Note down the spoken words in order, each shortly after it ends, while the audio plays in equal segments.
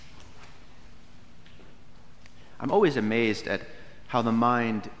I'm always amazed at how the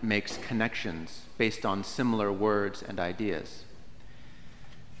mind makes connections based on similar words and ideas.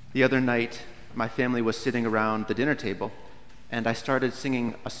 The other night, my family was sitting around the dinner table, and I started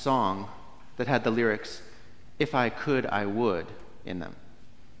singing a song that had the lyrics, "If I could, I would," in them.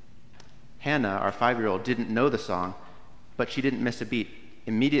 Hannah, our 5-year-old, didn't know the song, but she didn't miss a beat.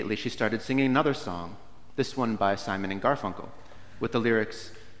 Immediately, she started singing another song, this one by Simon and Garfunkel, with the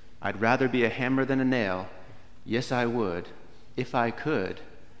lyrics, "I'd rather be a hammer than a nail. Yes, I would. If I could,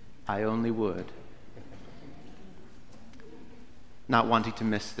 I only would." Not wanting to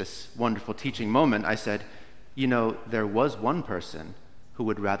miss this wonderful teaching moment, I said, "You know, there was one person who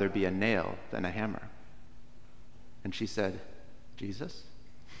would rather be a nail than a hammer." And she said, "Jesus?"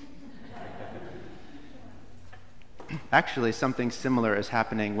 Actually, something similar is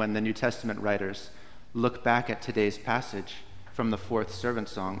happening when the New Testament writers look back at today's passage from the 4th servant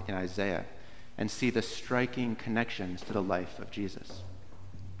song in Isaiah and see the striking connections to the life of Jesus.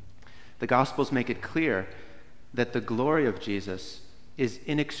 The Gospels make it clear that the glory of Jesus is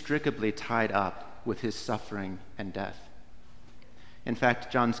inextricably tied up with his suffering and death. In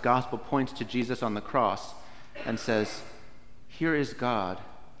fact, John's Gospel points to Jesus on the cross and says, "Here is God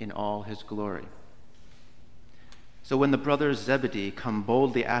in all his glory." So when the brothers Zebedee come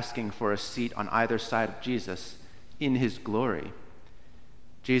boldly asking for a seat on either side of Jesus in his glory,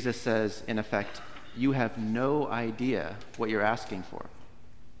 Jesus says, in effect, "You have no idea what you're asking for."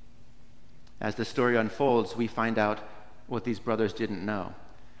 As the story unfolds, we find out what these brothers didn't know,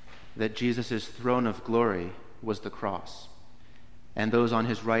 that Jesus' throne of glory was the cross, and those on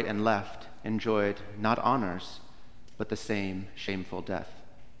his right and left enjoyed not honors, but the same shameful death.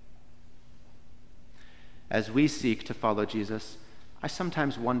 As we seek to follow Jesus, I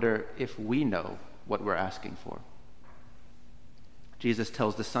sometimes wonder if we know what we're asking for. Jesus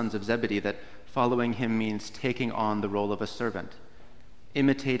tells the sons of Zebedee that following him means taking on the role of a servant,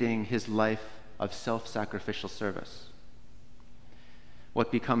 imitating his life of self-sacrificial service.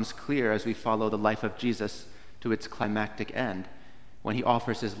 What becomes clear as we follow the life of Jesus to its climactic end, when he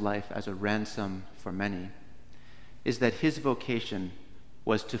offers his life as a ransom for many, is that his vocation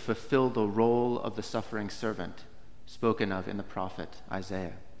was to fulfill the role of the suffering servant spoken of in the prophet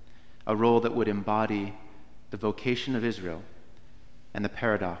Isaiah, a role that would embody the vocation of Israel and the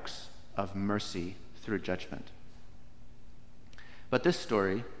paradox of mercy through judgment. But this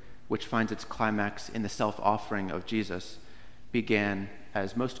story, which finds its climax in the self-offering of Jesus, began,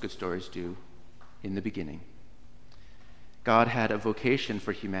 as most good stories do, in the beginning. God had a vocation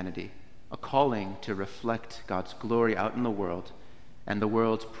for humanity, a calling to reflect God's glory out in the world and the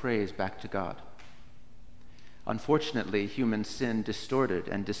world's praise back to God. Unfortunately, human sin distorted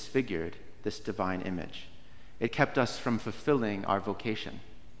and disfigured this divine image. It kept us from fulfilling our vocation.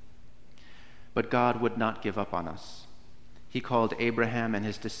 But God would not give up on us. He called Abraham and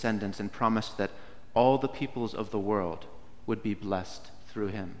his descendants and promised that all the peoples of the world would be blessed through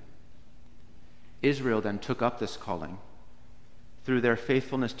him. Israel then took up this calling. Through their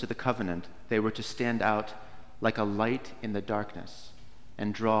faithfulness to the covenant, they were to stand out like a light in the darkness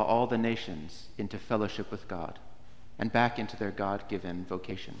and draw all the nations into fellowship with God and back into their God-given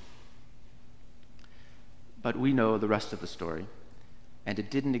vocation. But we know the rest of the story, and it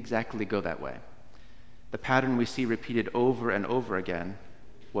didn't exactly go that way. The pattern we see repeated over and over again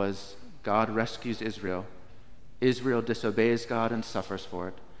was God rescues Israel, Israel disobeys God and suffers for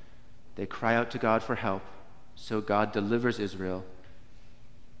it, they cry out to God for help, so God delivers Israel,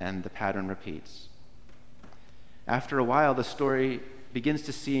 and the pattern repeats. After a while, the story begins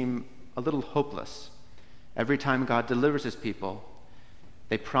to seem a little hopeless. Every time God delivers his people,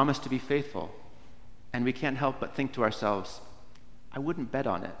 they promise to be faithful, and we can't help but think to ourselves, I wouldn't bet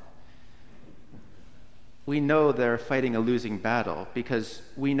on it. We know they're fighting a losing battle because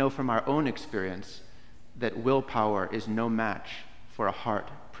we know from our own experience that willpower is no match for a heart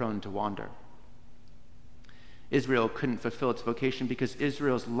prone to wander. Israel couldn't fulfill its vocation because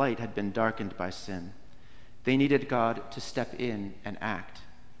Israel's light had been darkened by sin. They needed God to step in and act,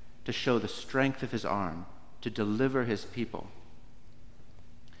 to show the strength of his arm, to deliver his people.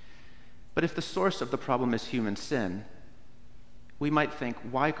 But if the source of the problem is human sin, we might think,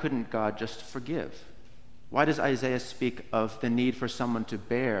 why couldn't God just forgive? Why does Isaiah speak of the need for someone to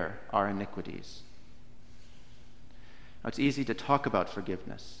bear our iniquities? Now, it's easy to talk about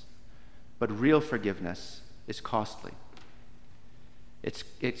forgiveness, but real forgiveness is costly.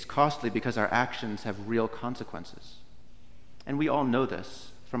 It's costly because our actions have real consequences. And we all know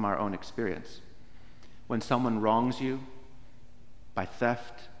this from our own experience. When someone wrongs you by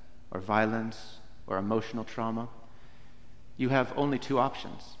theft or violence or emotional trauma, you have only two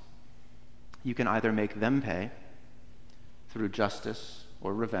options. You can either make them pay through justice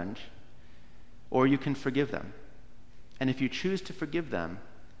or revenge, or you can forgive them. And if you choose to forgive them,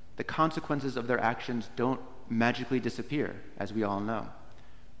 the consequences of their actions don't magically disappear, as we all know.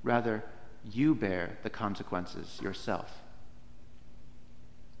 Rather, you bear the consequences yourself.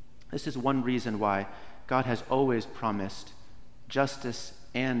 This is one reason why God has always promised justice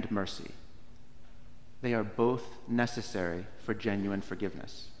and mercy. They are both necessary for genuine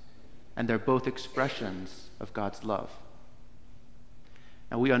forgiveness, and they're both expressions of God's love.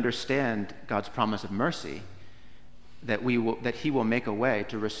 Now, we understand God's promise of mercy, that He will make a way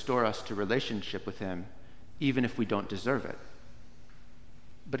to restore us to relationship with Him, even if we don't deserve it.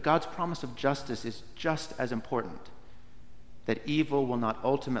 But God's promise of justice is just as important, that evil will not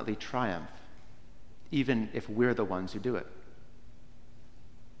ultimately triumph, even if we're the ones who do it.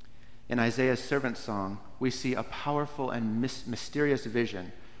 In Isaiah's servant song, we see a powerful and mysterious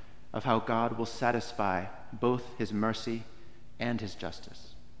vision of how God will satisfy both His mercy and His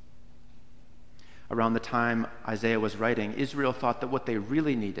justice. Around the time Isaiah was writing, Israel thought that what they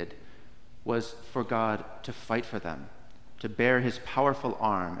really needed was for God to fight for them, to bear His powerful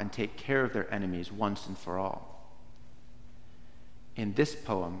arm and take care of their enemies once and for all. In this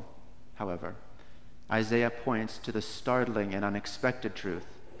poem, however, Isaiah points to the startling and unexpected truth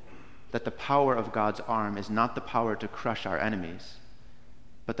that the power of God's arm is not the power to crush our enemies,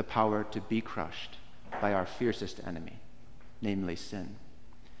 but the power to be crushed by our fiercest enemy, namely sin.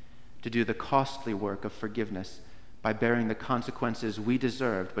 To do the costly work of forgiveness by bearing the consequences we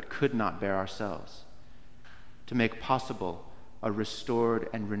deserved but could not bear ourselves. To make possible a restored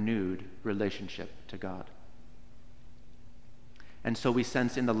and renewed relationship to God. And so we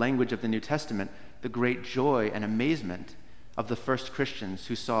sense in the language of the New Testament the great joy and amazement of the first Christians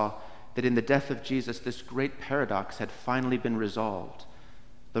who saw that in the death of Jesus, this great paradox had finally been resolved.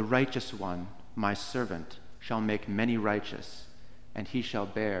 The righteous one, my servant, shall make many righteous, and he shall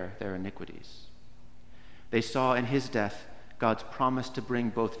bear their iniquities. They saw in his death God's promise to bring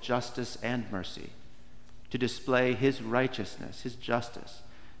both justice and mercy, to display his righteousness, his justice,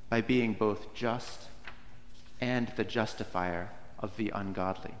 by being both just and the justifier of the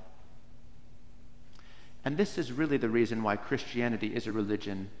ungodly. And this is really the reason why Christianity is a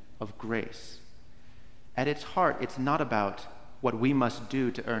religion of grace. At its heart, it's not about what we must do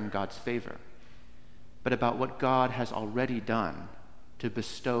to earn God's favor, but about what God has already done to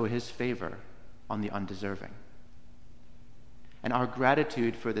bestow his favor on the undeserving. And our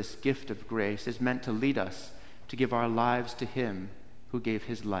gratitude for this gift of grace is meant to lead us to give our lives to him who gave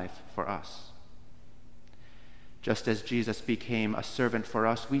his life for us. Just as Jesus became a servant for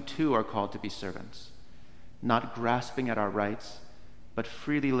us, we too are called to be servants, not grasping at our rights, but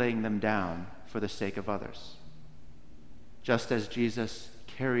freely laying them down for the sake of others. Just as Jesus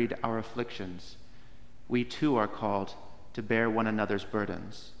carried our afflictions, we too are called to bear one another's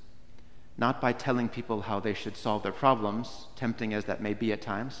burdens, not by telling people how they should solve their problems, tempting as that may be at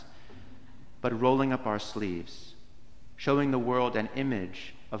times, but rolling up our sleeves, showing the world an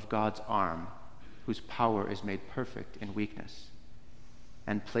image of God's arm, whose power is made perfect in weakness,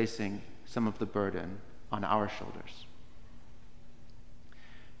 and placing some of the burden on our shoulders.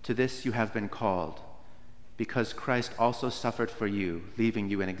 To this you have been called, because Christ also suffered for you, leaving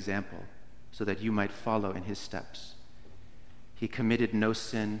you an example, so that you might follow in his steps. He committed no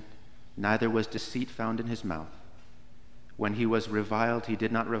sin, neither was deceit found in his mouth. When he was reviled, he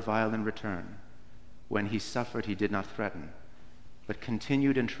did not revile in return. When he suffered, he did not threaten, but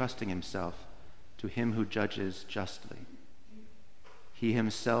continued entrusting himself to him who judges justly. He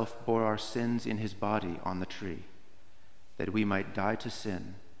himself bore our sins in his body on the tree, that we might die to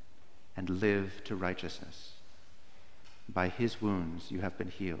sin and live to righteousness. By his wounds you have been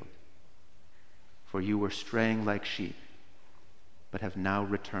healed. For you were straying like sheep, but have now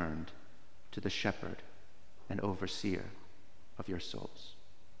returned to the shepherd and overseer of your souls.